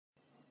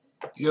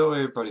Yo,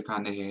 everybody,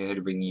 Panda here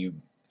to bring you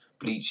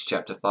Bleach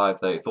Chapter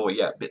 5. I thought,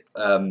 yeah, a bit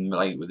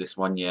late with this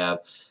one, yeah.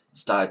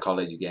 Started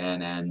college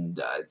again, and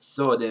I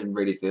sort of didn't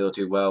really feel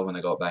too well when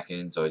I got back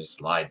in, so I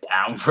just lied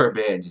down for a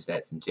bit and just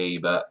ate some tea.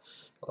 But,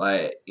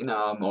 like,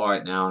 I'm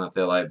alright now, and I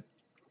feel like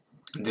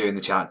doing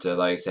the chapter,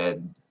 like I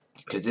said,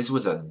 because this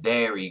was a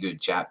very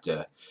good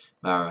chapter.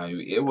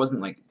 It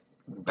wasn't like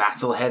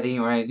battle heavy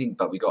or anything,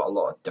 but we got a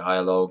lot of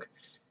dialogue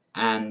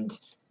and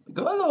we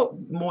got a lot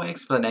more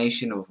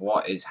explanation of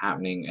what is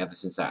happening ever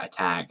since that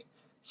attack.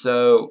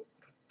 So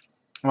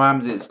what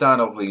happens is it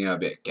started off with, a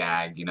bit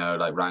gag,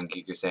 like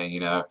Rankika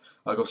saying, I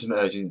got some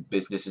urgent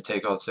business to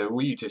take on, so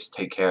will you just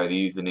take care of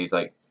these? And he's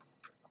like,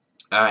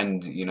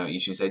 and,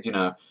 Ishin said,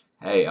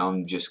 hey,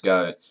 I'm just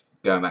going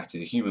back to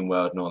the human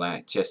world and all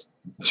that, just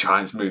try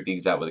and smooth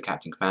things out with the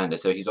Captain Commander.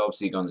 So he's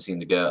obviously gone to see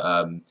the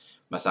girl,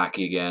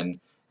 Masaki again,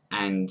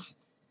 and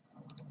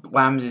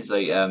what happens is,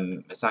 like,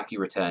 Masaki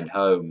returned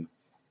home,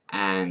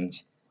 and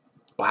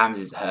what happens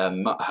is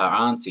her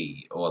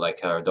auntie, or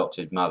like her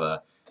adopted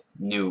mother,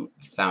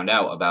 found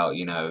out about,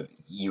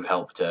 you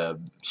helped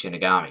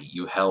Shinigami,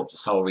 you helped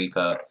Soul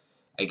Reaper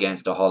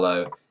against a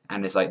Hollow,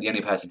 and it's like the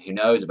only person who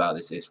knows about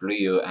this is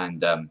Ryu and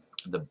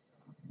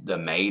the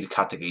maid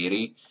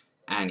Katagiri,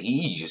 and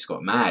he just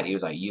got mad. He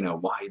was like,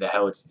 why the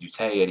hell did you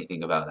say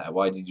anything about that?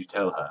 Why did you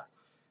tell her?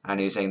 And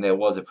he was saying there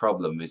was a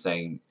problem. He's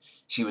saying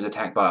she was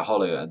attacked by a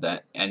Hollow,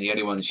 and the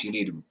only ones she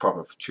needed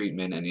proper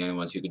treatment, and the only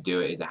ones who could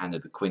do it is the hand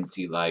of the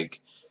Quincy,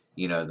 like,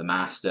 the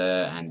master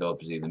and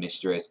obviously the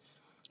mistress.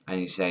 And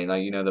he's saying,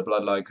 like, the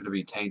bloodline could have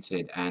been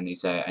tainted, and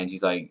she's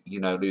like,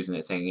 losing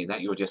it, saying, is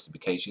that your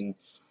justification?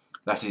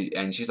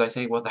 And she's like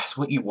saying, well, that's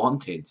what you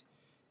wanted.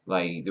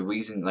 Like, the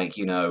reason, like,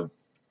 the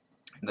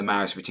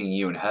marriage between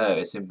you and her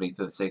is simply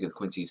for the sake of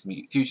Quincy's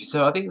future.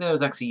 So I think there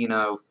was actually,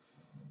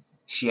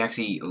 she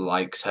actually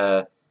likes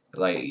her,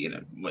 like,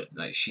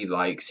 like she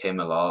likes him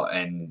a lot,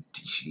 and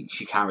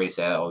she can't really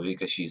say that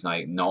because she's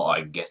like not,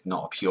 I guess,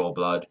 not a pure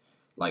blood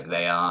like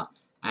they are.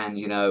 And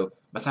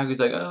Masaku's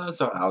like, oh,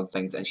 sorry, how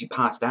things, and she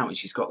passed out, and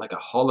she's got like a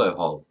hollow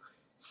hole.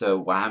 So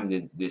what happens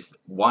is this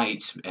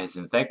white has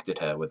infected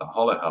her with a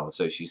hollow hole,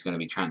 so she's going to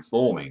be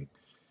transforming.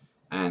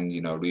 And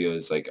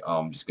Rio's like,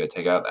 oh, I'm just gonna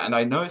take out. And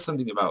I noticed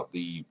something about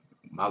the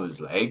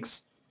mother's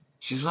legs.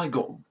 She's like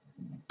got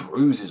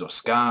bruises or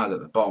scars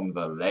at the bottom of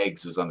her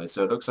legs or something.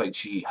 So it looks like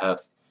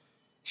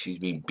she's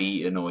been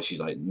beaten, or she's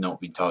like not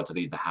been told to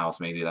leave the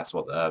house. Maybe that's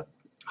what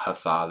her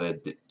father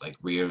did, like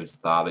Rio's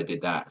father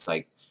did that. It's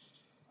like,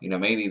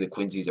 maybe the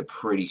Quincy's are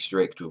pretty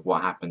strict with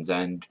what happens.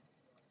 And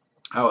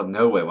out of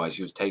nowhere, while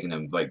she was taking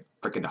them, like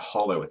freaking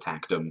Hollow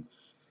attacked them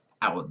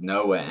out of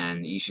nowhere,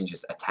 and Ishin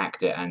just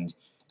attacked it. And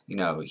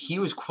he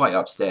was quite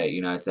upset,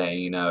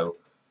 saying,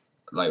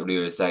 like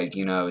Ryu was saying,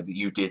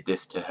 you did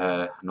this to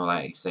her and all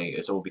that. He's saying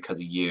it's all because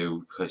of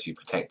you, because she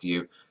protected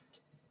you.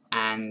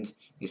 And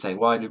he's saying,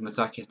 why did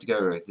Masaki have to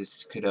go with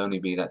this? Could only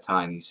be that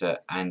time. He said,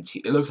 and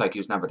it looks like he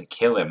was never to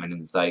kill him. And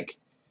it's like,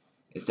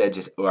 instead,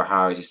 just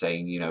Urahara just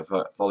saying,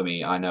 follow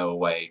me, I know a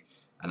way,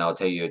 and I'll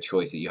tell you a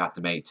choice that you have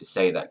to make to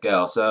save that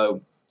girl.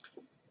 So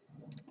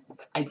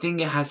I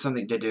think it has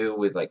something to do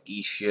with like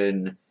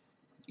Ishin,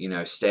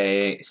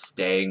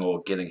 staying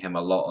or giving him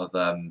a lot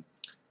of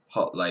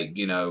hot, like,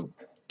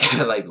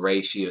 like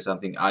reishi or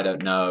something. I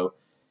don't know.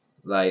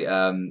 Like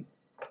I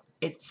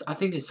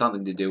think it's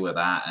something to do with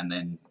that, and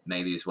then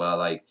maybe as well,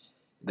 like,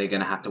 they're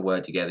gonna have to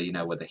work together,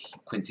 with the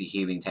Quincy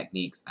healing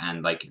techniques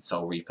and like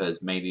Soul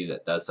Reapers. Maybe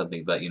that does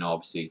something, but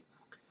obviously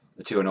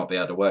the two are not be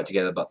able to work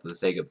together. But for the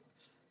sake of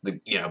the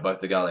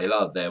both the girl they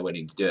love, they're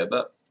willing to do it.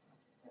 But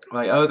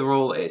like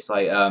overall, it's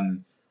like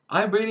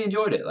I really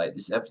enjoyed it. Like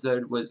this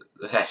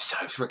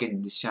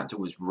freaking this chapter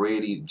was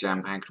really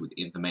jam packed with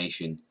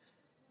information.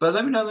 But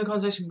let me know in the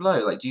comment section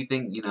below. Like, do you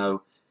think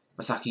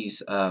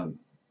Masaki's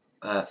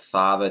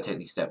father,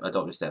 technically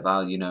adopted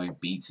stepfather, he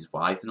beats his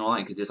wife and all that?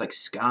 Because there's like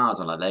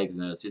scars on her legs,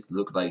 and it just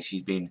looked like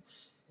she's been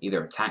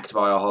either attacked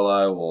by a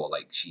Hollow or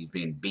like she's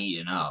been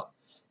beaten up.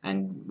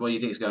 And what do you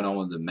think is going on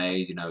with the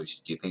maid? Do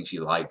you think she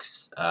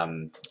likes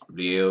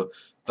Ryu?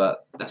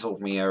 But that's all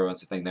from me, everyone.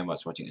 So thank you very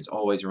much for watching. As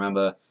always,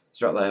 remember,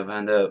 strap the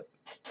hand up,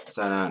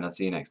 sign out, and I'll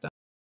see you next time.